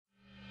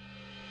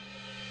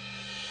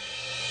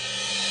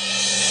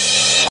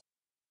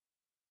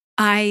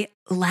I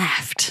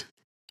laughed.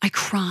 I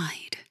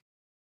cried.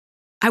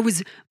 I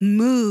was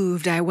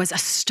moved. I was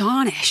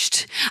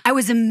astonished. I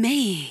was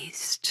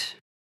amazed.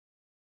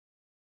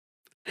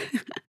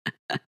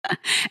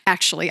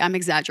 Actually, I'm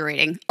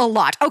exaggerating a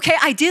lot. Okay,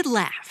 I did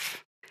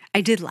laugh.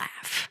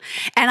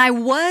 And I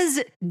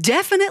was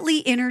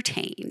definitely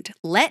entertained.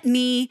 Let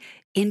me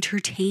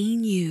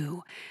entertain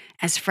you.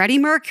 As Freddie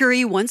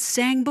Mercury once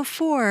sang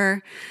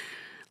before,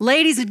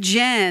 ladies and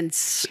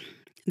gents,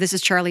 this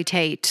is Charlie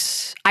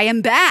Tate. I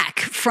am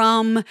back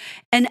from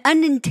an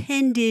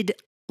unintended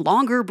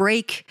longer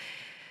break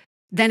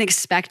than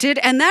expected.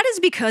 And that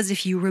is because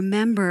if you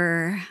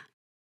remember,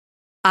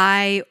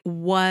 I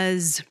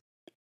was...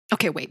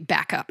 Okay, wait,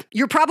 back up.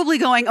 You're probably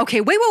going, okay,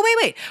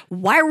 wait.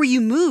 Why were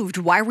you moved?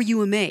 Why were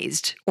you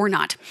amazed? Or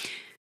not?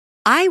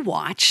 I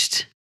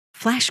watched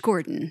Flash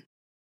Gordon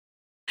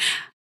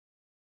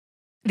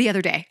the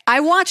other day. I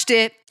watched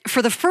it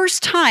for the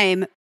first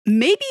time,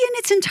 maybe in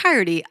its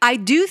entirety. I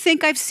do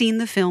think I've seen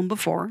the film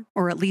before,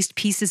 or at least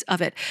pieces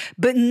of it,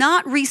 but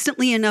not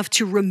recently enough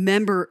to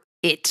remember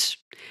it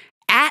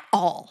at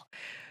all.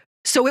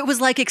 So it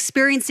was like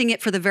experiencing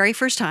it for the very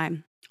first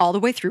time, all the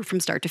way through from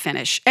start to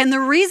finish. And the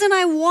reason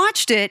I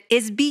watched it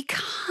is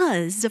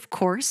because, of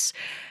course,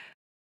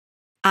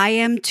 I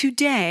am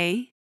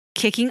today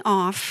kicking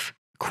off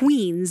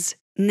Queen's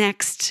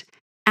next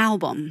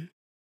album.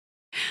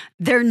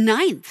 Their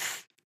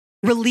ninth,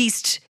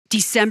 released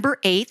December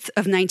 8th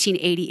of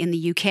 1980 in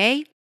the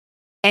UK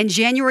and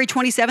January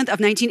 27th of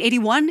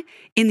 1981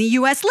 in the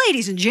US.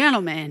 Ladies and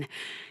gentlemen,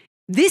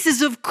 this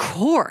is, of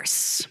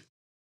course,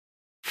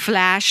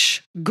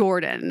 Flash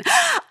Gordon.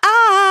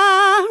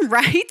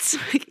 Right?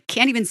 I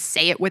can't even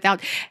say it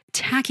without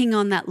tacking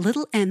on that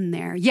little N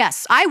there.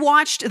 Yes, I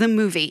watched the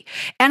movie,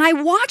 and I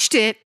watched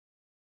it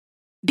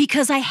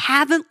because I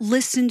haven't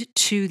listened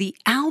to the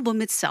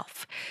album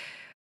itself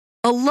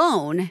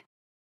alone,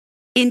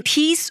 in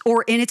piece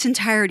or in its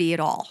entirety at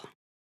all.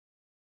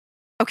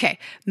 Okay,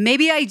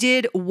 maybe I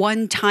did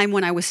one time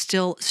when I was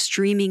still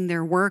streaming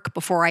their work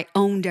before I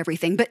owned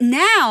everything, but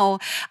now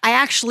I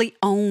actually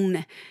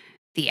own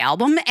the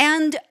album,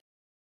 and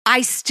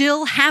I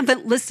still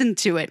haven't listened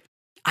to it.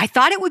 I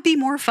thought it would be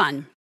more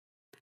fun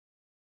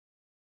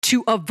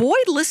to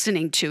avoid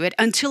listening to it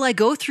until I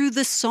go through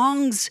the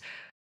songs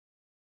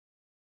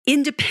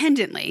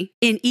independently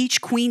in each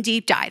Queen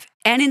deep dive,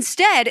 and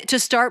instead to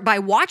start by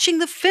watching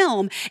the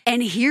film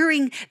and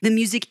hearing the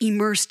music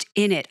immersed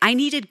in it. I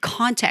needed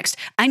context.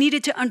 I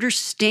needed to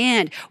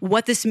understand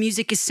what this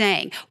music is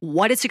saying,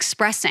 what it's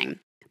expressing,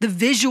 the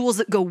visuals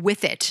that go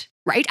with it.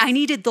 Right? I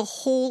needed the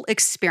whole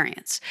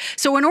experience.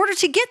 So in order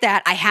to get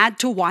that, I had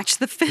to watch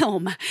the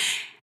film.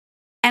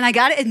 And I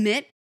got to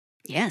admit,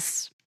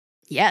 yes,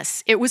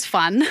 it was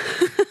fun.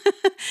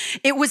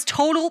 It was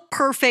total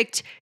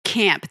perfect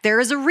camp.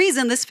 There is a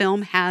reason this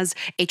film has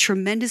a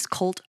tremendous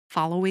cult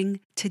following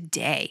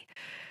today.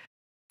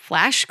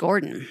 Flash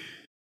Gordon.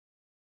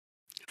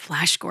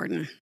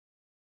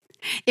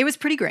 It was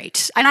pretty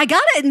great. And I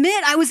got to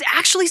admit, I was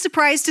actually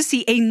surprised to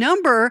see a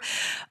number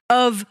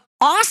of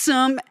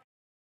awesome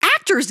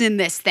actors in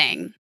this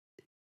thing.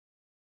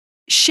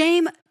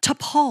 Shame to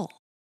Paul,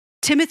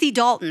 Timothy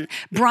Dalton,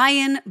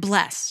 Brian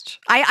Blessed.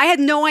 I had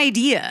no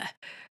idea.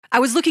 I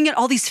was looking at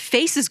all these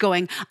faces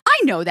going, I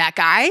know that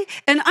guy,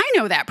 and I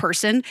know that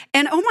person,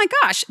 and oh my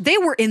gosh, they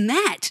were in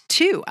that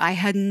too. I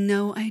had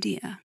no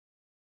idea.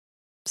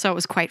 So it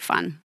was quite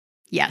fun.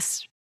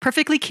 Yes,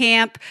 perfectly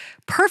camp,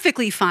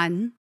 perfectly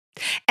fun.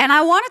 And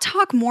I want to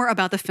talk more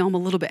about the film a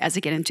little bit as I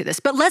get into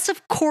this. But let's,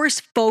 of course,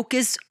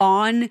 focus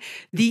on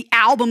the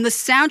album, the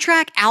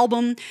soundtrack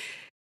album.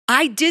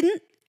 I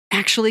didn't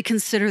actually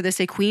consider this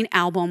a Queen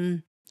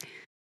album.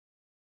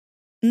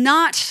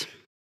 Not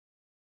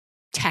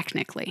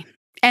technically.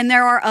 And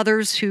there are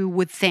others who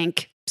would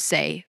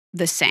say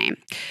the same.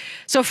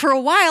 So for a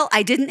while,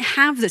 I didn't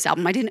have this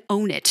album. I didn't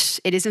own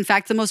it. It is, in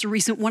fact, the most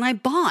recent one I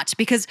bought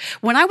because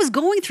when I was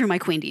going through my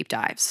Queen deep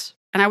dives,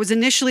 and I was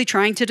initially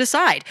trying to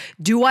decide,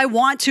 do I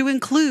want to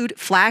include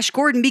Flash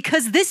Gordon?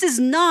 Because this is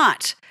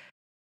not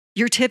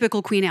your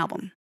typical Queen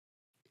album.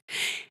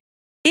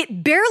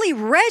 It barely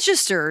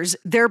registers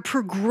their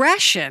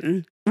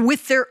progression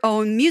with their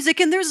own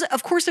music. And there's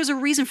a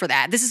reason for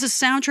that. This is a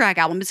soundtrack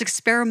album. It's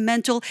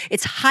experimental.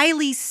 It's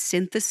highly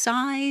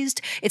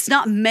synthesized. It's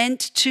not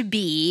meant to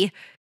be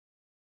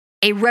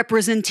a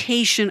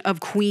representation of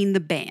Queen the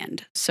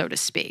band, so to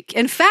speak.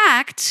 In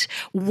fact,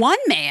 one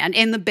man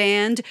in the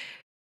band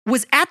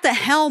was at the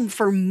helm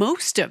for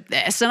most of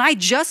this. And I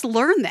just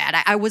learned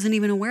that. I wasn't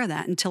even aware of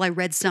that until I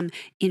read some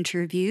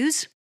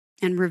interviews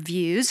and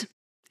reviews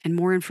and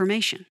more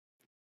information.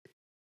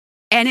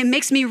 And it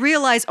makes me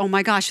realize, oh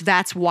my gosh,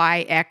 that's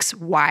why X,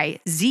 Y,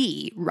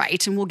 Z,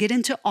 right? And we'll get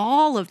into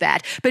all of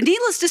that. But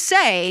needless to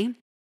say,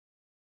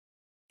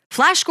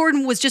 Flash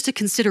Gordon was just a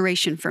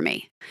consideration for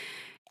me.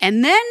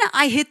 And then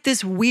I hit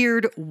this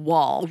weird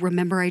wall.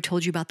 Remember, I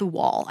told you about the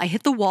wall. I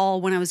hit the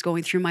wall when I was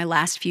going through my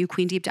last few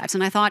Queen Deep Dives,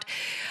 and I thought,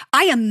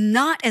 I am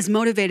not as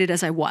motivated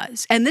as I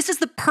was. And this is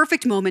the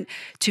perfect moment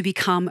to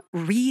become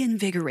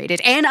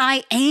reinvigorated. And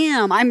I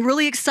am. I'm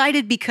really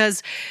excited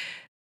because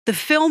the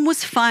film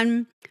was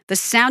fun, the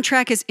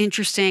soundtrack is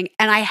interesting,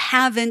 and I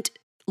haven't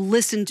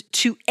listened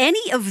to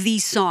any of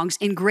these songs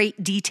in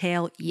great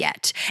detail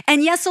yet.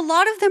 And yes, a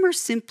lot of them are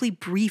simply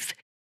brief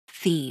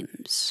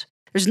themes.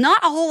 There's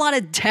not a whole lot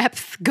of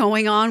depth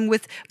going on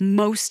with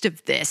most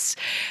of this,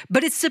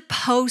 but it's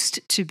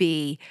supposed to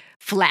be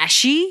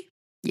flashy.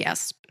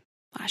 Yes,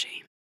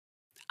 flashy.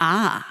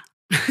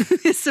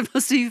 It's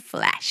supposed to be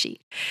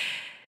flashy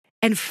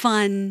and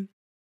fun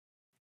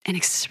and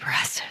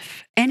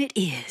expressive. And it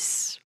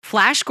is.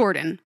 Flash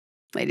Gordon,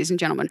 ladies and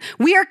gentlemen,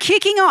 we are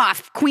kicking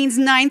off Queen's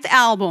 9th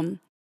album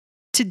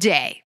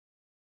today.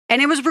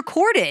 And it was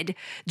recorded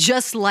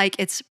just like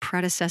its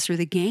predecessor,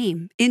 The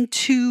Game, in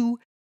 2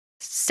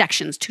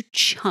 sections, 2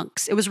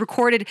 chunks. It was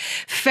recorded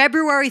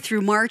February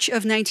through March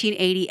of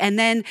 1980, and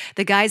then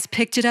the guys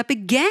picked it up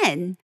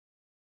again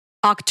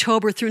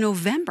October through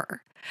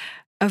November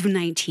of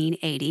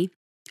 1980,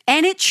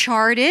 and it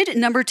charted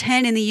number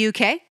 10 in the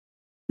UK,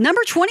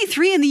 number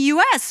 23 in the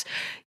US.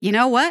 You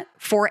know what?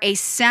 For a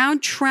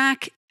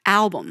soundtrack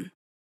album,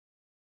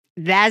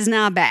 that's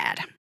not bad.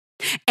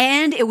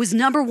 And it was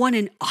number 1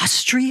 in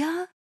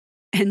Austria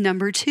and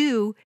number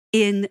 2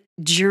 in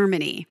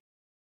Germany.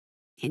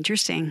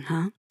 Interesting,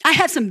 huh? I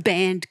have some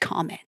band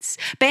comments,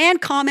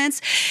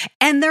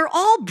 and they're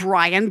all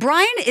Brian.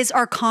 Brian is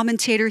our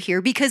commentator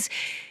here because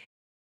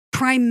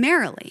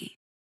primarily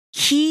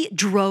he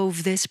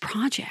drove this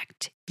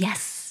project.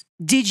 Yes.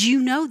 Did you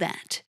know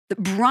that?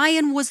 That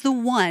Brian was the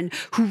one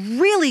who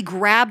really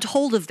grabbed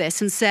hold of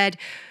this and said,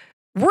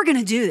 we're going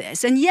to do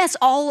this. And yes,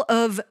 all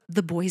of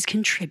the boys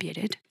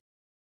contributed.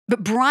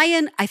 But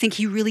Brian, I think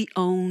he really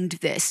owned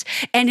this.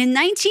 And in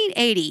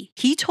 1980,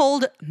 he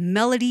told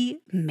Melody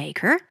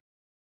Maker,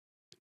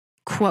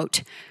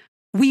 quote,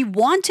 "We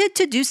wanted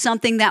to do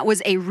something that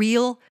was a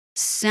real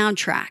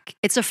soundtrack.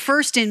 It's a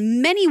first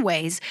in many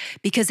ways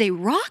because a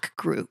rock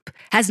group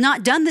has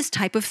not done this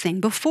type of thing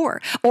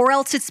before, or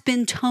else it's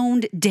been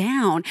toned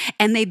down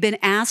and they've been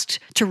asked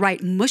to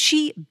write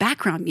mushy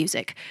background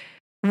music,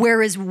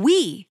 whereas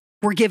we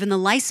were given the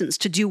license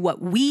to do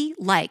what we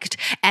liked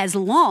as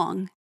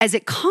long as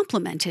it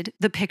complemented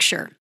the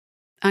picture."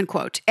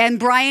 Unquote. And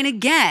Brian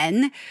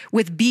again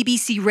with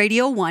BBC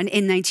Radio 1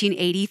 in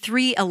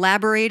 1983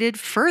 elaborated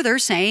further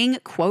saying,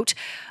 quote,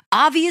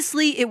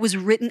 "Obviously it was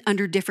written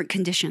under different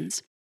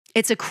conditions.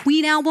 It's a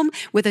Queen album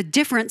with a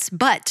difference,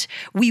 but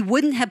we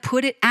wouldn't have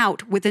put it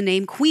out with the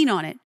name Queen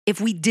on it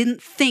if we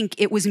didn't think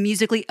it was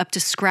musically up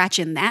to scratch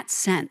in that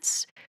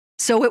sense.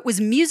 So it was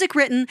music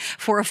written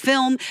for a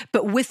film,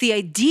 but with the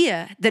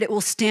idea that it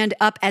will stand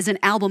up as an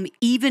album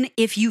even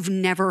if you've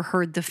never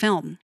heard the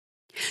film.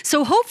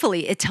 So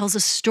hopefully it tells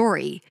a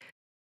story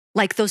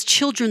like those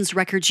children's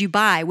records you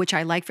buy, which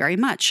I like very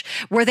much,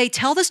 where they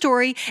tell the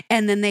story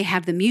and then they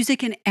have the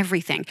music and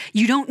everything.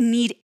 You don't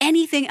need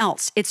anything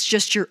else. It's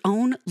just your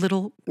own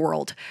little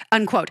world,"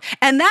 unquote.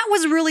 And that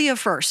was really a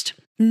first.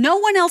 No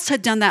one else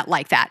had done that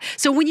like that.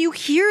 So when you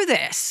hear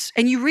this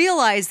and you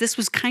realize this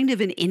was kind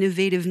of an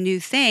innovative new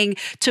thing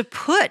to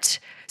put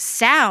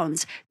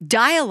sounds,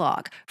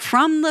 dialogue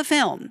from the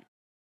film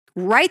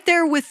right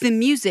there with the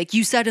music,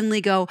 you suddenly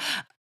go,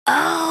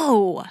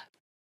 oh,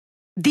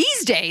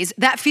 these days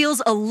that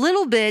feels a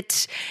little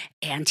bit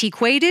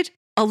antiquated,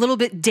 a little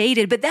bit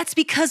dated, but that's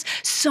because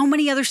so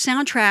many other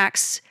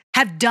soundtracks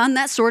have done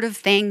that sort of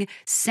thing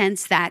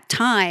since that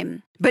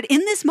time. But in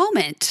this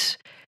moment,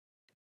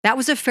 that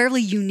was a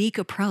fairly unique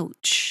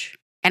approach.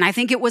 And I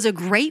think it was a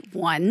great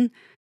one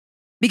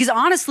because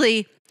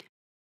honestly,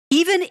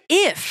 even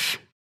if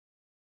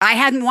I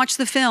hadn't watched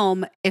the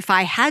film, if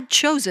I had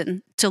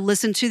chosen to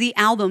listen to the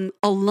album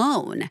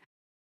alone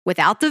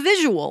without the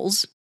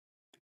visuals,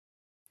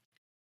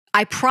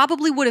 I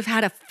probably would have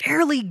had a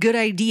fairly good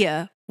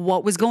idea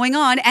what was going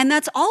on. And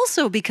that's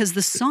also because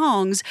the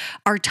songs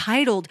are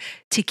titled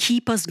to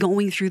keep us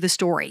going through the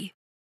story.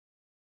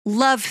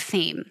 Love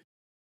theme,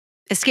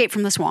 escape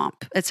from the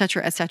swamp,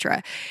 etc.,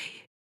 etc.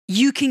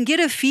 You can get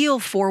a feel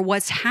for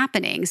what's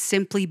happening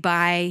simply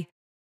by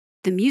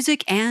the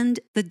music and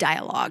the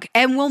dialogue.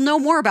 And we'll know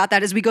more about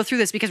that as we go through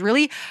this because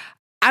really,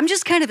 I'm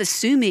just kind of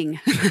assuming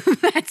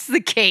that's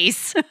the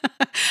case.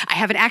 I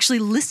haven't actually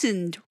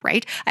listened,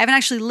 right? I haven't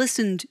actually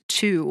listened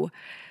to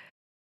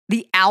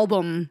the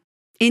album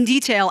in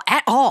detail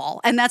at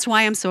all. And that's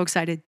why I'm so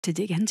excited to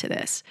dig into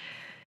this.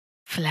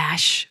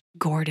 Flash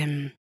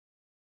Gordon.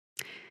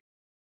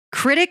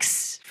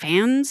 Critics,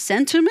 fan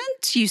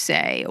sentiment, you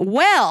say?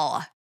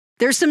 Well,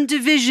 there's some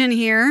division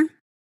here.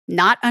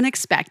 Not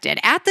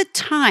unexpected. At the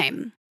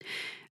time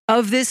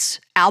of this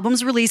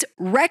album's release,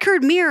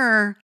 Record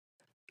Mirror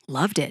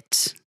loved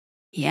it.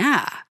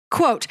 Yeah.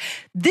 Quote,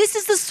 "This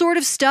is the sort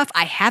of stuff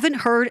I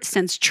haven't heard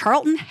since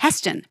Charlton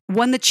Heston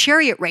won the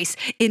chariot race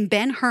in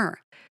Ben-Hur.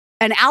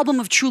 An album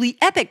of truly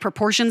epic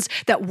proportions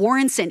that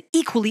warrants an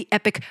equally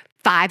epic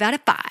 5 out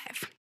of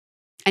 5.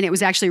 And it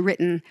was actually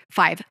written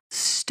 5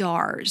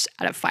 stars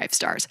out of 5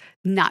 stars,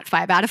 not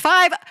 5 out of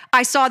 5.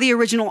 I saw the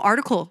original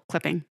article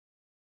clipping.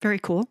 Very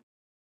cool.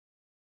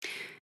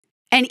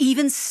 And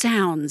even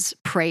Sounds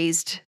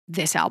praised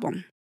this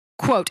album.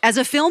 Quote, as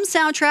a film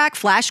soundtrack,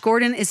 Flash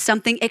Gordon is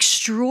something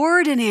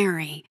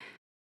extraordinary,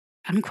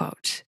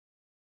 unquote.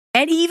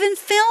 And even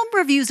film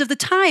reviews of the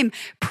time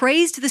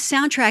praised the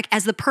soundtrack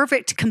as the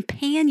perfect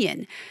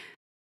companion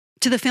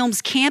to the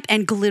film's camp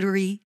and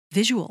glittery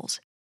visuals.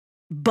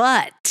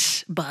 But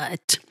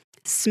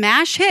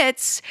Smash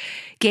Hits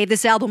gave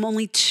this album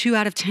only 2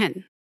 out of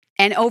 10.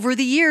 And over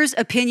the years,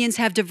 opinions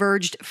have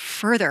diverged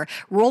further.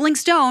 Rolling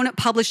Stone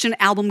published an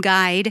album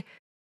guide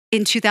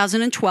in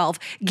 2012,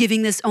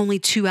 giving this only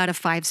 2 out of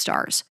 5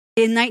 stars.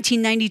 In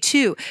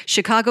 1992,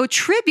 Chicago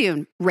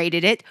Tribune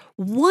rated it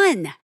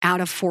 1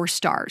 out of 4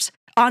 stars.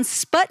 On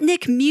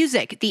Sputnik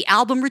Music, the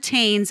album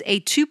retains a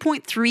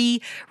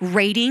 2.3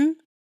 rating,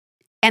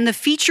 and the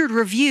featured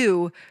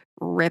review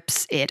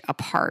rips it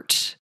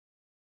apart.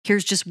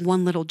 Here's just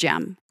one little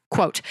gem.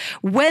 Quote,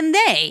 when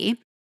they,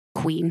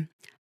 Queen,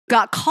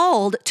 got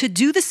called to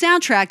do the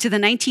soundtrack to the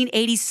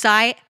 1980s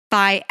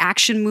sci-fi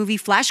action movie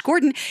Flash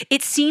Gordon,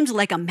 it seemed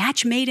like a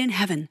match made in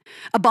heaven.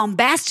 A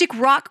bombastic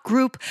rock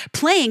group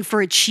playing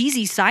for a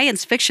cheesy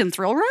science fiction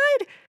thrill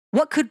ride?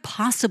 What could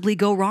possibly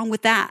go wrong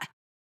with that?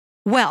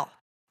 Well,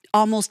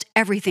 almost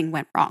everything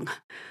went wrong,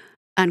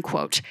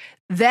 unquote.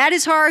 That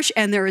is harsh,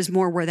 and there is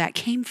more where that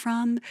came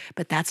from,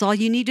 but that's all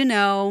you need to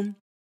know.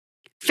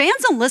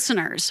 Fans and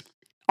listeners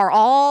are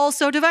all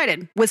so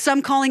divided, with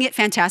some calling it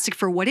fantastic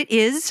for what it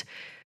is,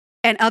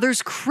 and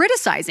others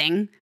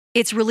criticizing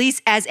its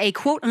release as a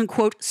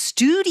quote-unquote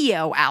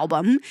studio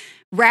album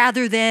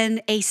rather than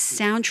a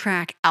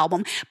soundtrack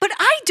album. But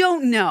I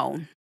don't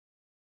know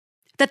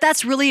that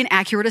that's really an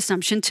accurate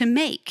assumption to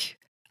make.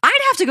 I'd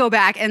have to go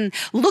back and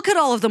look at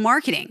all of the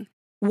marketing.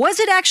 Was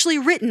it actually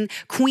written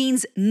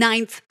Queen's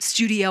 9th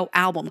studio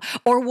album?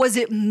 Or was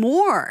it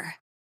more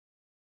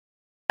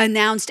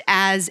announced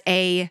as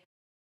a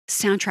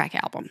soundtrack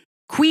album?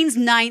 Queen's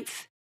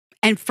 9th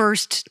and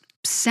first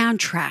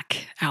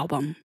soundtrack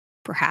album,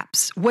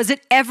 perhaps. Was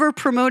it ever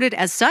promoted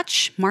as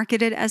such,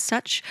 marketed as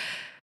such?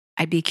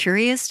 I'd be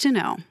curious to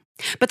know.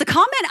 But the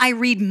comment I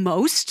read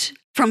most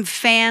from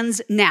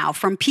fans now,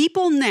 from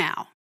people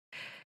now,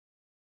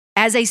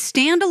 as a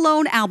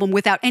standalone album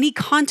without any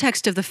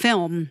context of the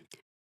film,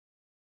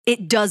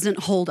 it doesn't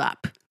hold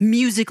up,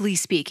 musically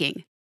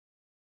speaking.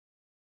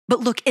 But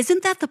look,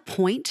 isn't that the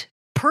point?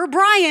 Per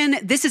Brian,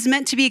 this is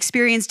meant to be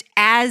experienced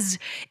as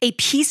a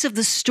piece of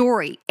the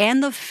story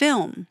and the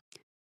film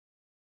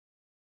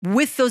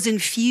with those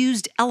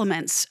infused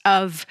elements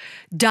of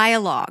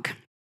dialogue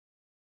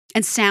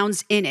and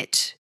sounds in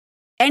it.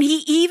 And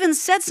he even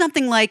said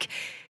something like,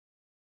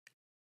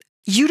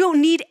 you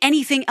don't need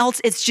anything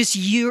else. It's just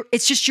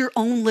your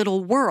own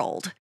little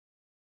world.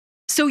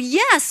 So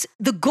yes,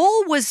 the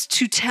goal was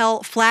to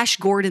tell Flash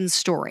Gordon's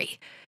story.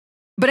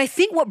 But I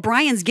think what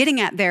Brian's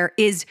getting at there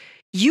is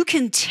you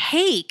can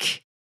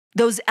take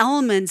those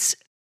elements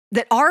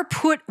that are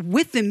put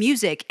with the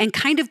music and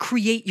kind of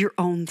create your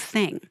own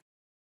thing.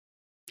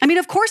 I mean,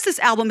 of course, this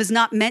album is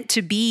not meant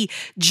to be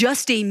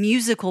just a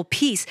musical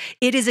piece.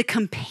 It is a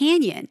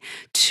companion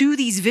to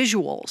these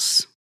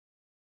visuals,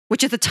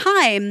 which at the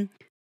time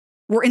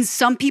were in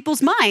some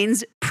people's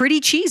minds pretty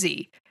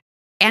cheesy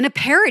and a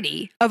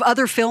parody of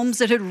other films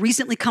that had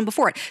recently come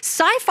before it.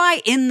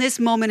 Sci-fi in this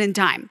moment in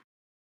time,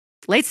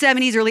 late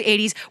 70s, early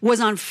 80s, was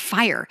on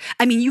fire.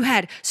 I mean, you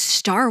had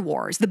Star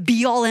Wars, the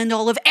be-all,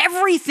 end-all of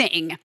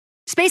everything.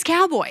 Space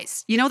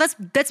Cowboys,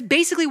 that's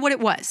basically what it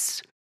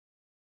was.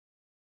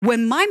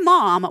 When my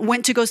mom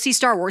went to go see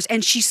Star Wars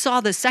and she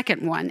saw the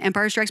second one,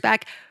 Empire Strikes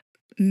Back,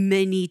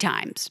 many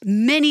times,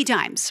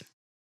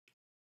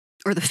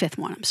 or the fifth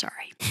one, I'm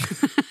sorry,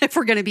 if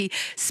we're going to be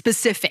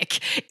specific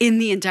in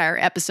the entire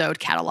episode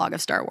catalog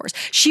of Star Wars.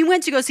 She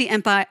went to go see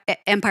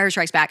Empire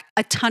Strikes Back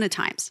a ton of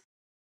times.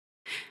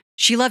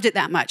 She loved it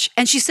that much.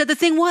 And she said the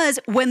thing was,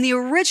 when the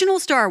original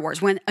Star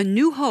Wars, when A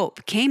New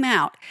Hope came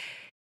out,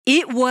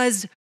 it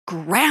was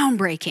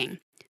groundbreaking.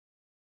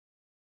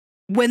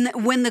 When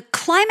the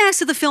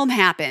climax of the film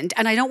happened,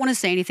 and I don't want to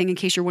say anything in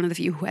case you're one of the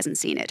few who hasn't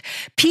seen it,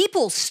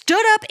 people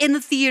stood up in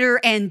the theater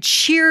and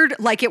cheered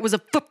like it was a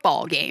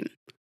football game.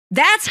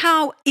 That's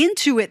how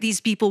into it these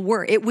people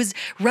were. It was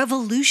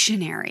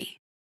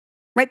revolutionary,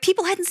 right?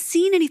 People hadn't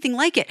seen anything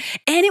like it.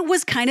 And it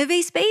was kind of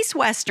a space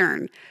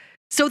western.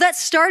 So that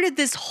started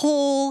this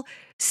whole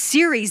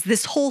series,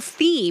 this whole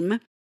theme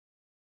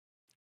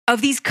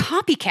of these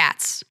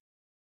copycats.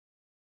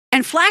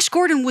 And Flash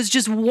Gordon was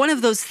just one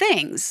of those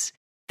things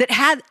that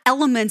had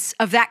elements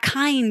of that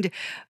kind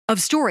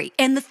of story.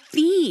 And the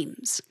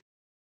themes.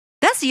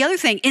 That's the other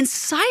thing. In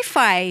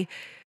sci-fi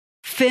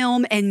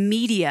film and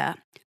media,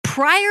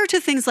 prior to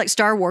things like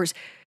Star Wars,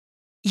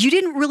 you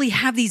didn't really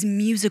have these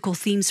musical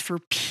themes for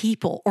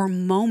people or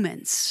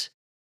moments,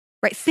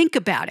 right? Think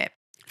about it.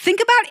 Think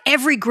about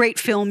every great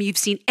film you've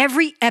seen,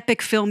 every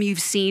epic film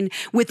you've seen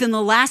within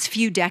the last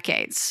few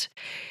decades.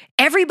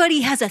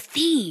 Everybody has a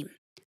theme.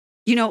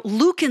 You know,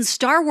 Luke in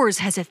Star Wars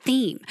has a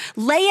theme.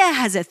 Leia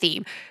has a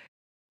theme.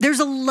 There's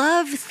a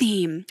love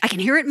theme. I can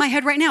hear it in my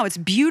head right now. It's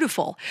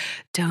beautiful.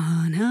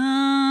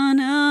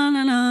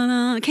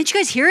 Da-na-na-na-na-na. Can't you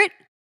guys hear it?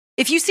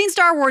 If you've seen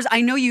Star Wars,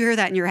 I know you hear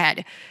that in your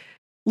head.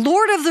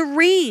 Lord of the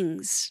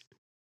Rings.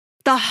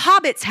 The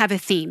Hobbits have a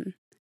theme.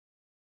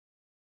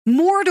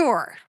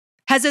 Mordor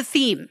has a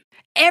theme.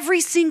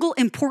 Every single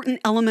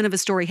important element of a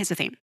story has a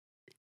theme.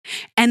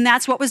 And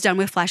that's what was done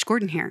with Flash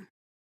Gordon here.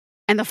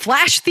 And the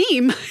Flash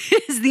theme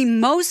is the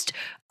most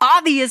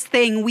obvious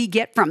thing we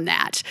get from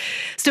that.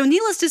 So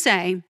needless to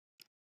say,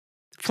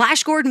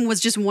 Flash Gordon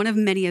was just one of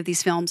many of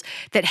these films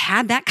that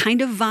had that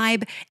kind of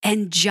vibe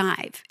and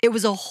jive. It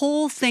was a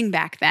whole thing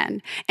back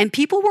then, and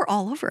people were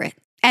all over it.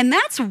 And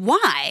that's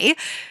why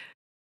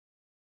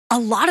a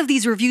lot of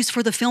these reviews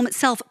for the film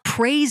itself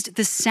praised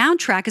the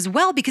soundtrack as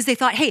well, because they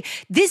thought, hey,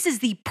 this is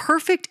the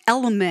perfect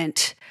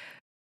element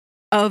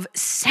of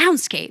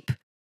soundscape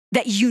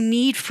that you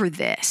need for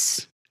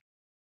this.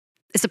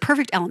 It's a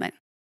perfect element.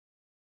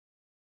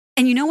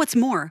 And you know what's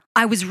more?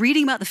 I was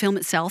reading about the film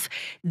itself.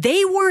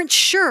 They weren't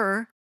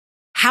sure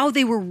how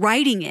they were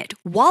writing it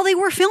while they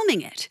were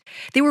filming it.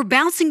 They were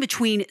bouncing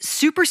between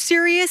super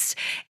serious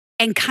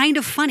and kind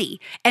of funny.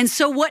 And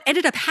so what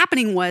ended up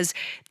happening was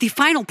the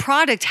final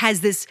product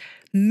has this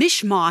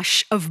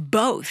mishmash of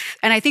both.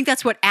 And I think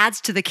that's what adds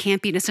to the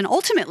campiness and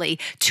ultimately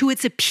to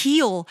its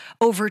appeal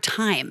over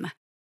time.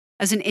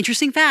 As an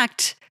interesting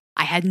fact,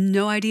 I had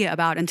no idea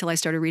about until I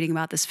started reading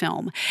about this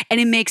film. And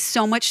it makes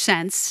so much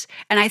sense.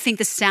 And I think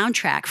the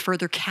soundtrack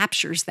further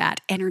captures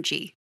that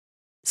energy.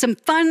 Some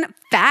fun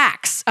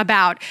facts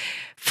about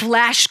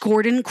Flash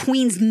Gordon,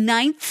 Queen's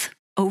 9th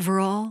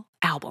overall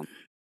album.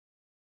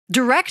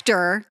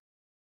 Director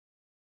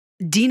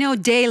Dino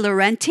De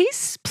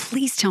Laurentiis,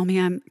 please tell me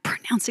I'm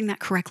pronouncing that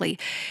correctly.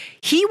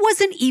 He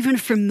wasn't even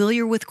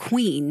familiar with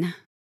Queen,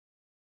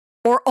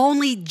 or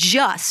only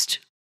just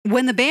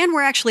when the band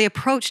were actually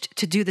approached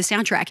to do the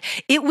soundtrack.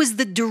 It was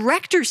the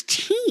director's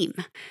team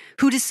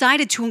who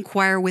decided to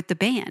inquire with the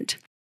band.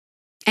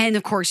 And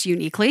of course,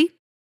 uniquely,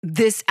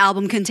 this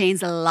album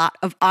contains a lot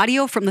of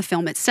audio from the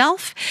film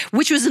itself,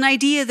 which was an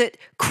idea that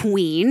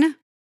Queen,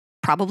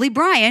 probably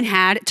Brian,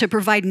 had to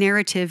provide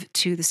narrative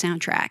to the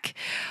soundtrack.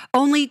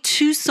 Only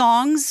 2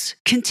 songs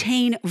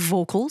contain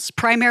vocals,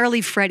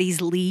 primarily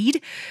Freddie's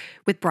lead,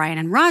 with Brian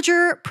and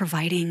Roger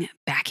providing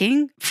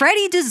backing.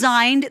 Freddie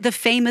designed the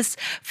famous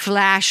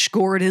Flash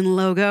Gordon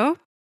logo.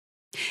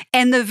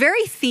 And the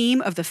very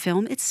theme of the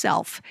film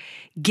itself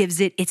gives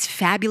it its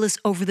fabulous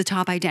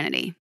over-the-top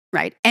identity,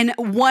 right? And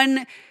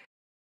one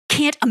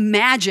can't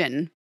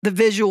imagine the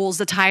visuals,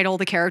 the title,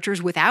 the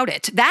characters without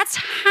it. That's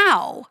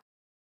how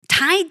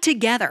tied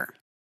together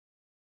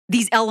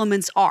these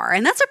elements are.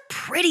 And that's a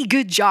pretty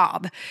good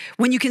job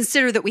when you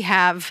consider that we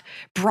have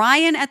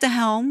Brian at the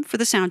helm for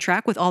the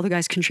soundtrack, with all the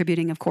guys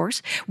contributing, of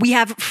course. We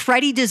have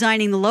Freddie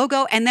designing the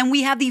logo, and then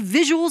we have the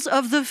visuals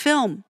of the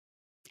film.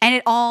 And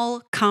it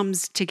all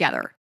comes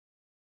together.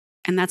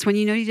 And that's when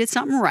you know you did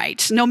something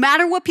right. No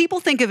matter what people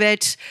think of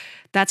it,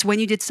 that's when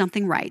you did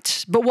something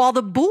right. But while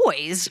the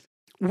boys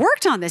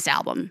worked on this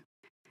album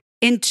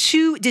in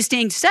 2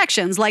 distinct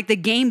sections, like the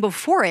game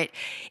before it,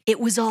 it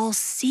was all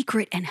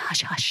secret and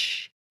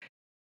hush-hush.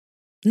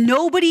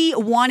 Nobody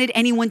wanted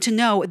anyone to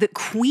know that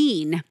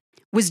Queen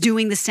was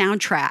doing the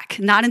soundtrack,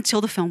 not until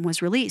the film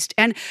was released.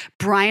 And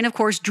Brian, of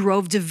course,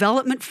 drove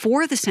development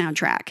for the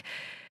soundtrack.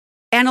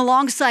 And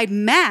alongside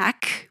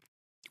Mac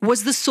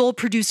was the sole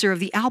producer of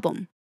the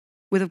album,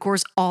 with, of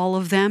course, all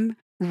of them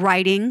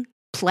writing,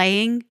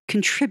 playing,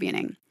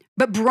 contributing.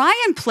 But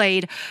Brian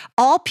played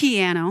all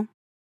piano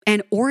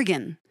and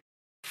organ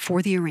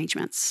for the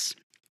arrangements.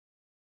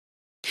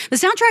 The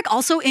soundtrack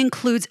also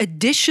includes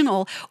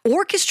additional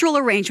orchestral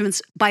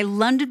arrangements by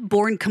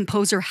London-born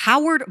composer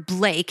Howard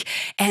Blake,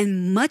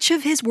 and much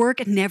of his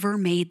work never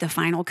made the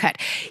final cut.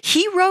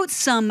 He wrote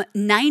some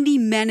 90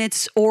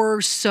 minutes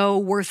or so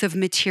worth of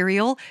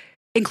material,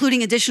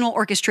 including additional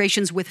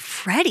orchestrations with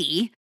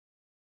Freddie,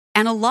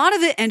 and a lot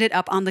of it ended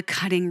up on the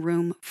cutting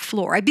room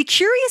floor. I'd be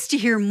curious to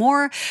hear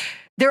more.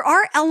 There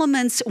are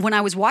elements when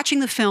I was watching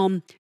the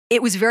film,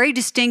 it was very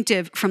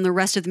distinctive from the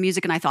rest of the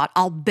music, and I thought,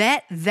 I'll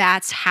bet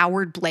that's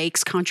Howard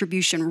Blake's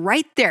contribution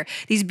right there.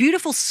 These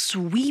beautiful,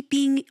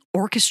 sweeping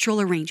orchestral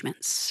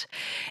arrangements.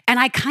 And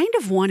I kind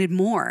of wanted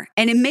more,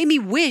 and it made me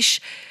wish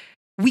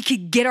we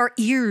could get our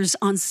ears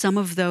on some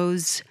of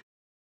those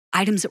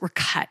items that were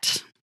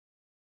cut.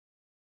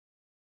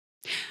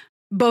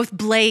 Both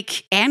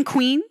Blake and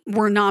Queen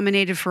were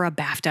nominated for a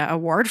BAFTA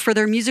award for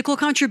their musical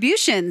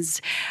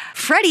contributions.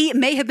 Freddie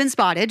may have been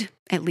spotted,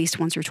 at least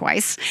once or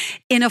twice,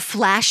 in a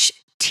Flash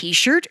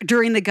t-shirt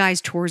during the guys'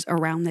 tours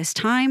around this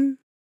time.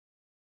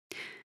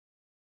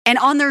 And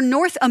on their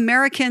North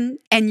American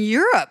and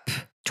Europe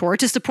tour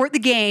to support the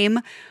game,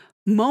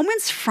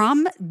 moments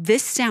from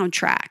this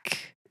soundtrack,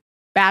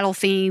 battle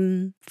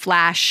theme,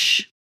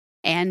 Flash,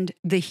 and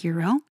the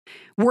hero,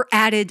 were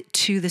added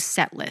to the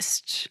set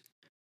list.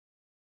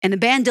 And the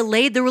band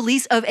delayed the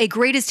release of a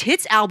greatest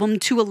hits album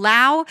to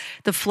allow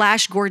the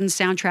Flash Gordon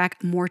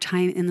soundtrack more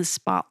time in the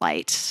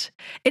spotlight.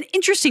 An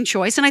interesting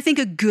choice, and I think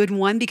a good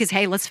one because,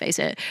 hey, let's face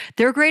it,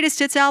 their greatest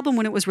hits album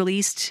when it was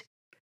released,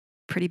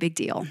 pretty big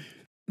deal.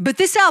 But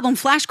this album,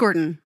 Flash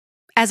Gordon,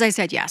 as I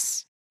said,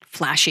 yes,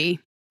 flashy.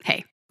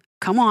 Hey,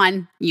 come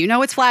on, you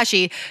know it's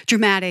flashy,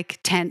 dramatic,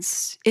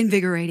 tense,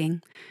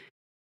 invigorating.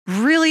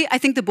 Really, I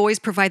think the boys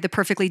provide the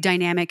perfectly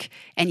dynamic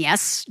and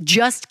yes,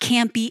 just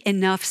can't be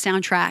enough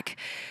soundtrack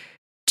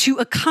to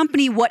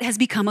accompany what has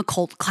become a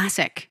cult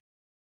classic.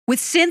 With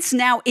synths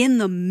now in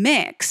the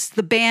mix,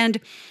 the band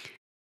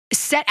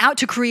set out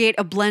to create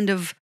a blend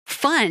of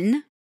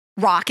fun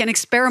rock and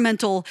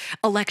experimental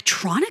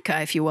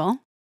electronica, if you will,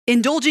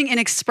 indulging in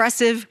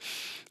expressive,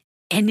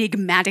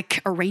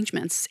 enigmatic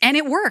arrangements. And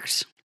it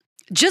worked.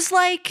 Just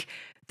like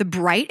the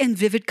bright and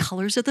vivid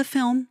colors of the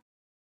film,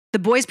 the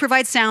boys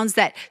provide sounds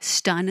that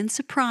stun and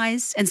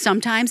surprise, and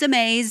sometimes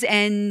amaze,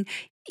 and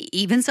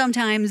even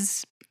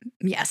sometimes,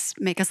 yes,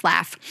 make us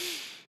laugh.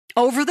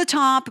 Over the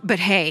top, but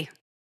hey,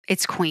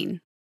 it's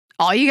Queen.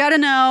 All you gotta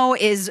know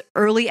is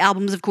early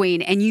albums of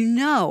Queen, and you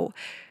know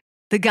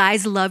the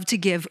guys love to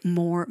give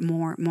more.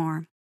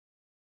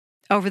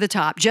 Over the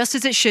top, just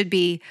as it should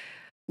be.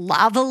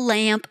 Lava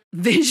lamp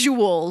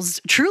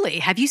visuals. Truly,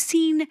 have you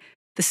seen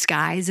the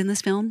skies in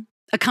this film?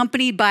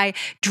 Accompanied by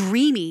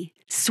dreamy,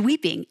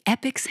 sweeping,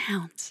 epic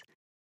sounds.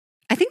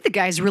 I think the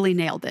guys really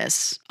nailed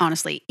this,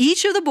 honestly.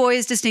 Each of the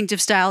boys'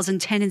 distinctive styles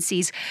and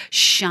tendencies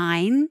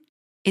shine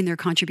in their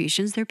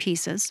contributions, their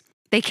pieces.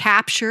 They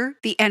capture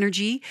the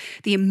energy,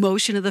 the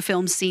emotion of the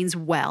film scenes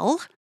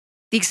well.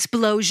 The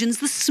explosions,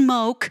 the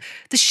smoke,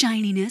 the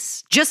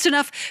shininess, just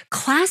enough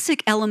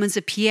classic elements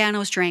of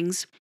piano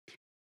strings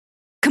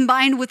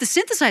combined with the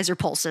synthesizer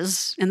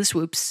pulses and the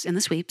swoops and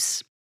the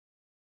sweeps.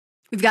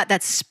 We've got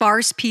that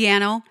sparse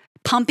piano,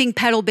 pumping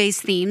pedal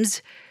bass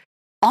themes,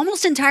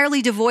 almost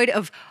entirely devoid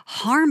of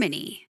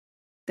harmony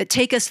that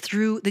take us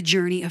through the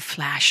journey of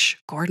Flash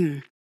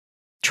Gordon.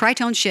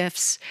 Tritone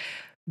shifts,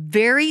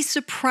 very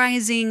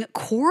surprising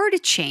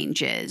chord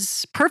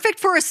changes, perfect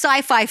for a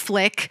sci-fi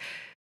flick,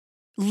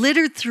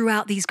 littered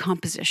throughout these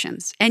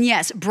compositions. And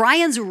yes,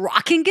 Brian's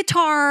rocking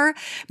guitar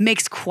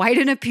makes quite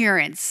an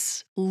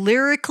appearance,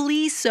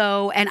 lyrically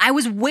so, and I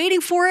was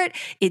waiting for it.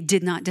 It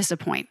did not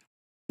disappoint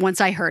once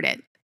I heard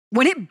it.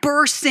 When it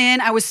bursts in,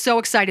 I was so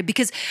excited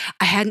because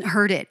I hadn't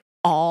heard it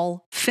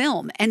all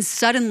film. And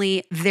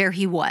suddenly, there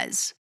he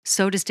was,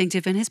 so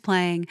distinctive in his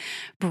playing,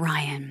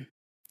 Brian.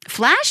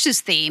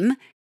 Flash's theme,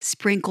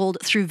 sprinkled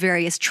through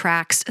various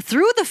tracks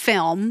through the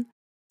film,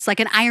 it's like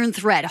an iron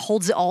thread,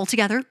 holds it all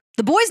together.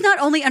 The boys not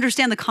only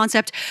understand the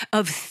concept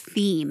of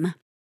theme,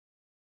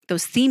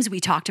 those themes we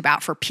talked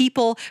about for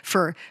people,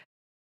 for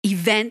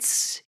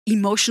events,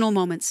 emotional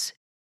moments.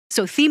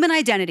 So theme and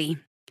identity,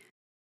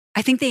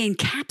 I think they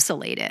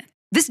encapsulate it.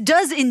 This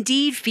does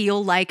indeed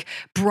feel like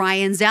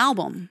Brian's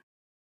album.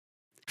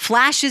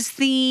 Flash's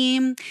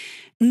theme,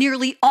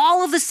 nearly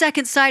all of the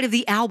second side of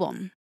the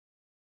album,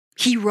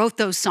 he wrote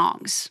those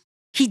songs.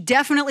 He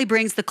definitely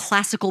brings the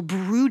classical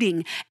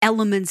brooding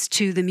elements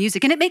to the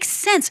music. And it makes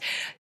sense.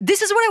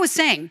 This is what I was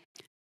saying.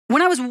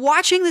 When I was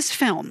watching this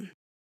film,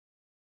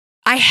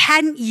 I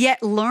hadn't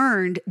yet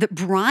learned that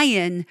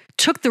Brian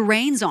took the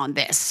reins on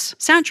this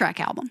soundtrack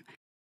album.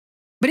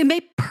 But it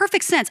made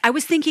perfect sense. I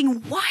was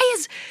thinking, why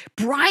is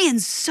Brian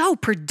so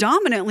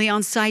predominantly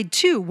on side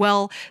 2?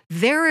 Well,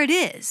 there it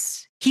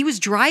is. He was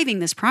driving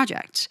this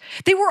project.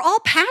 They were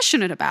all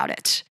passionate about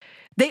it.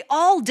 They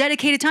all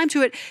dedicated time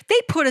to it. They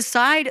put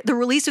aside the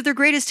release of their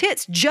greatest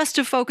hits just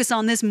to focus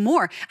on this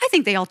more. I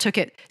think they all took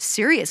it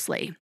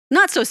seriously.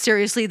 Not so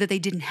seriously that they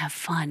didn't have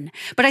fun,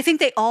 but I think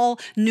they all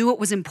knew it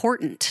was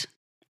important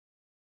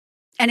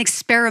and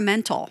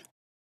experimental.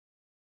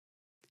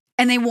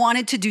 And they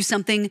wanted to do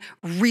something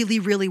really,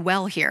 really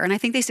well here. And I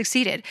think they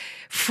succeeded.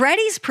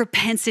 Freddie's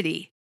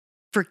propensity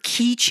for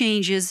key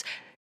changes,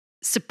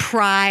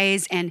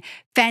 surprise, and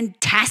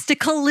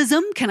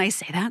fantasticalism, can I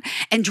say that?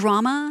 And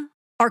drama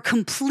are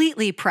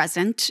completely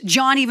present.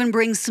 John even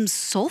brings some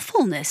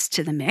soulfulness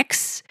to the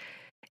mix.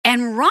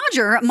 And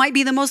Roger might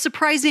be the most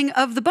surprising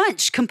of the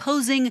bunch,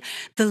 composing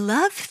the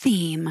love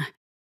theme.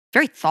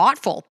 Very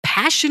thoughtful,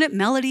 passionate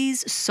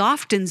melodies,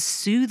 soft and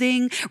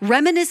soothing,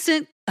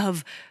 reminiscent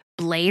of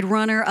Blade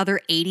Runner, other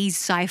 80s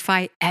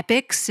sci-fi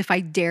epics, if I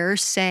dare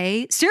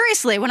say.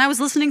 Seriously, when I was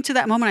listening to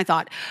that moment, I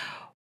thought,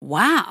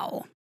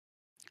 wow,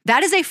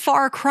 that is a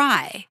far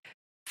cry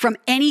from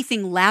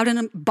anything loud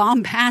and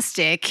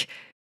bombastic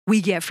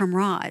we get from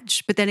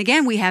Raj. But then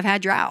again, we have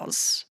had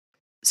Drowse.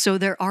 So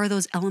there are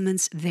those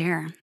elements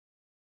there.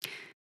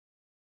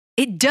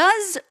 It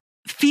does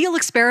feel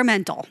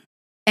experimental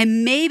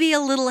and maybe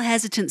a little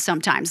hesitant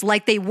sometimes,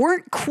 like they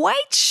weren't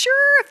quite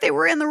sure if they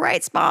were in the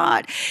right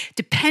spot,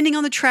 depending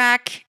on the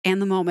track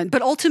and the moment.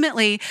 But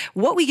ultimately,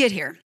 what we get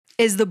here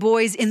is the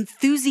boys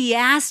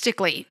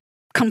enthusiastically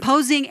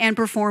composing and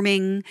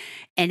performing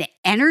an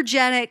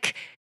energetic,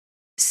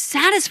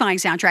 satisfying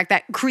soundtrack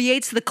that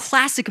creates the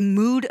classic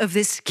mood of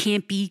this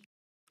campy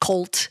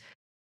cult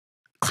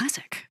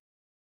classic.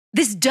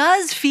 This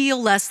does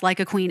feel less like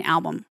a Queen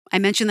album. I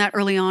mentioned that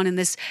early on in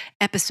this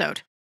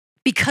episode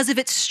because of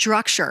its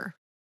structure.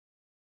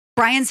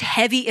 Brian's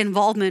heavy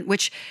involvement,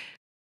 which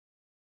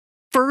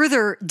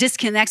further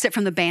disconnects it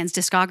from the band's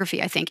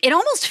discography, I think. It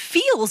almost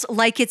feels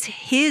like it's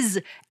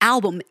his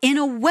album in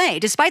a way,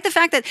 despite the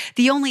fact that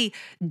the only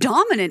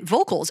dominant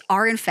vocals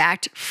are, in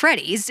fact,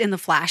 Freddie's in the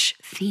Flash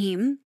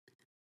theme.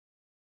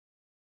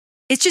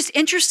 It's just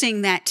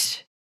interesting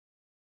that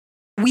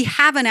we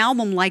have an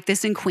album like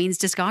this in Queen's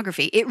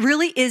discography. It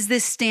really is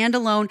this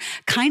standalone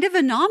kind of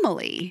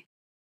anomaly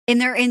in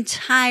their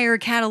entire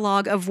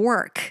catalog of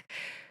work.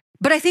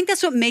 But I think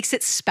that's what makes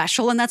it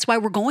special, and that's why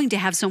we're going to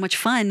have so much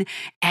fun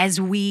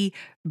as we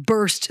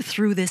burst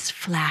through this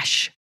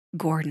Flash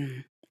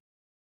Gordon.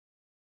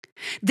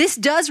 This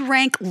does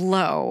rank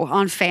low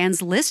on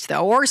fans' list,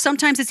 though, or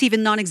sometimes it's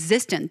even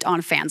non-existent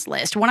on fans'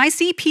 list. When I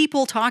see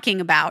people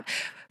talking about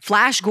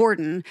Flash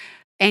Gordon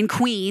and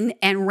Queen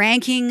and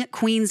ranking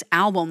Queen's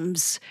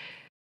albums,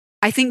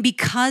 I think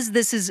because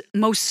this is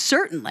most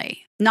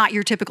certainly not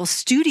your typical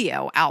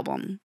studio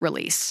album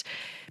release,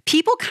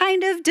 people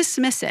kind of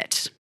dismiss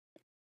it.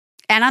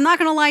 And I'm not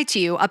going to lie to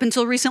you, up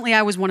until recently,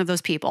 I was one of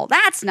those people.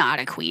 That's not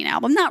a Queen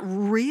album. Not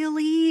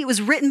really. It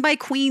was written by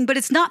Queen, but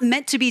it's not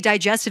meant to be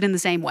digested in the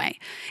same way.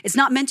 It's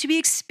not meant to be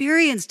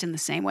experienced in the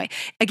same way.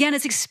 Again,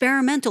 it's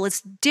experimental.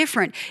 It's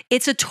different.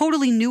 It's a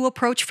totally new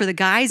approach for the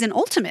guys, and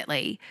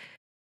ultimately,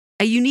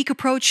 a unique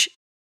approach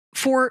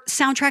for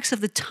soundtracks of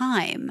the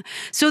time.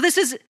 So this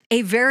is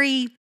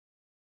it's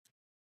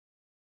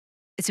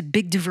a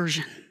big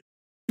diversion.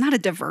 Not a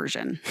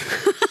diversion.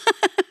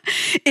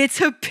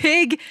 It's a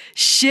big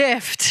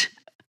shift.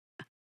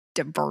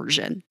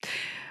 Diversion.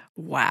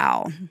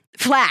 Wow.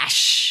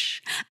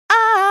 Flash.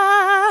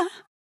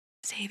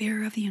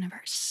 Savior of the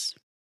universe.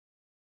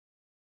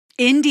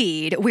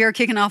 Indeed, we are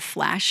kicking off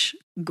Flash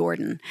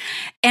Gordon.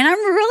 And I'm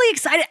really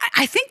excited.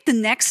 I think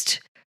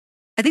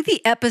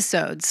the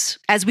episodes,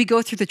 as we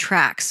go through the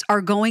tracks,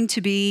 are going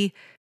to be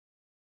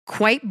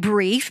quite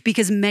brief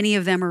because many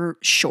of them are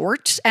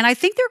short. And I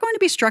think they're going to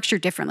be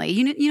structured differently.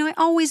 You know,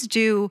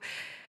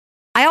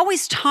 I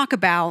always talk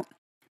about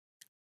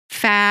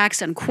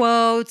facts and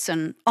quotes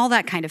and all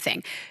that kind of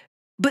thing.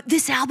 But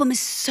this album is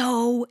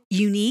so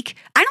unique.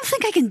 I don't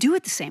think I can do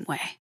it the same way.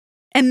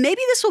 And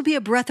maybe this will be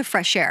a breath of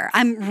fresh air.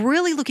 I'm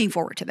really looking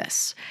forward to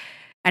this.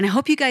 And I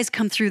hope you guys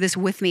come through this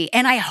with me.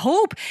 And I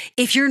hope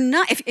if you're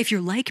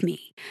like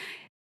me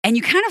and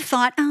you kind of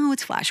thought, oh,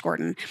 it's Flash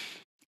Gordon,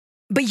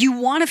 but you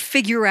want to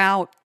figure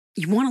out,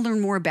 you want to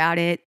learn more about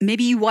it.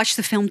 Maybe you watch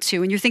the film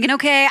too and you're thinking,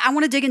 okay, I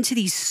want to dig into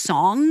these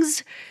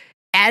songs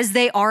as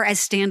they are as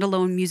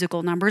standalone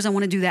musical numbers. I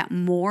want to do that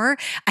more.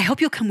 I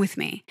hope you'll come with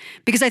me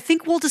because I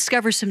think we'll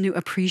discover some new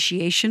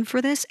appreciation for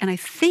this. And I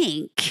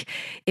think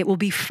it will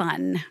be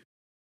fun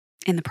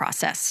in the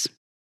process.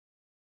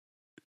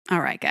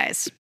 All right,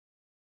 guys.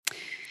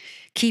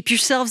 Keep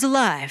yourselves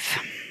alive.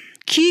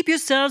 Keep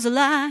yourselves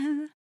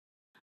alive.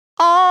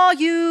 All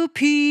you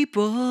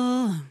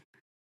people,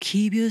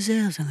 keep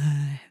yourselves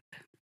alive.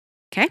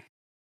 Okay?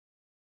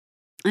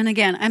 And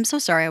again, I'm so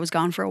sorry I was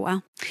gone for a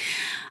while.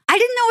 I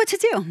didn't know what to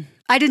do.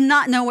 I did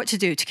not know what to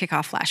do to kick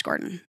off Flash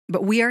Gordon,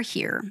 but we are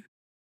here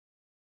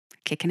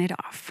kicking it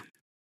off.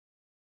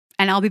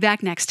 And I'll be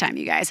back next time,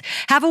 you guys.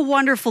 Have a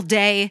wonderful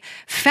day,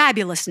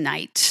 fabulous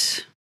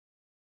night.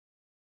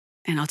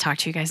 And I'll talk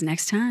to you guys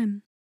next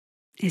time.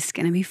 It's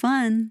going to be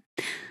fun.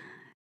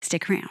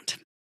 Stick around.